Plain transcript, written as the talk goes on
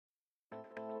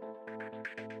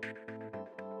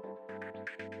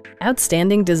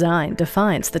Outstanding design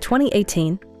defines the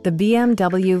 2018 the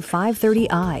BMW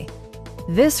 530i.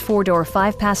 This four-door,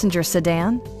 five-passenger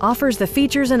sedan offers the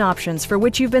features and options for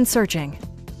which you've been searching.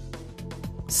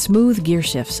 Smooth gear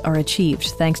shifts are achieved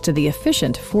thanks to the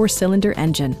efficient four-cylinder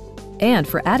engine. And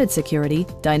for added security,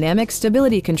 dynamic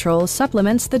stability control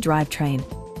supplements the drivetrain.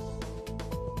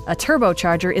 A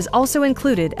turbocharger is also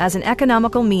included as an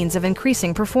economical means of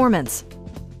increasing performance.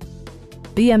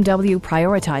 BMW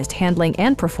prioritized handling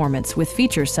and performance with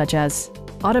features such as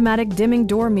automatic dimming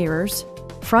door mirrors,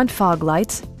 front fog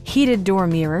lights, heated door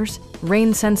mirrors,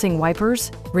 rain-sensing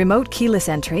wipers, remote keyless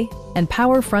entry, and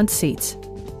power front seats.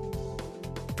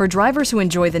 For drivers who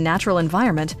enjoy the natural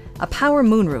environment, a power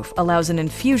moonroof allows an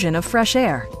infusion of fresh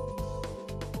air.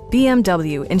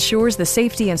 BMW ensures the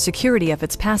safety and security of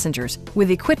its passengers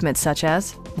with equipment such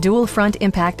as dual front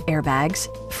impact airbags,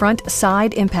 front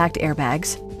side impact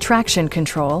airbags, traction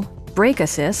control, brake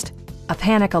assist, a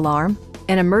panic alarm,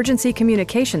 an emergency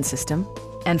communication system,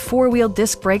 and four-wheel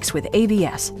disc brakes with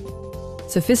ABS.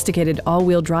 Sophisticated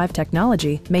all-wheel drive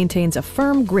technology maintains a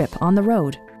firm grip on the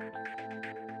road.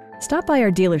 Stop by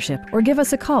our dealership or give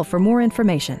us a call for more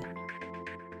information.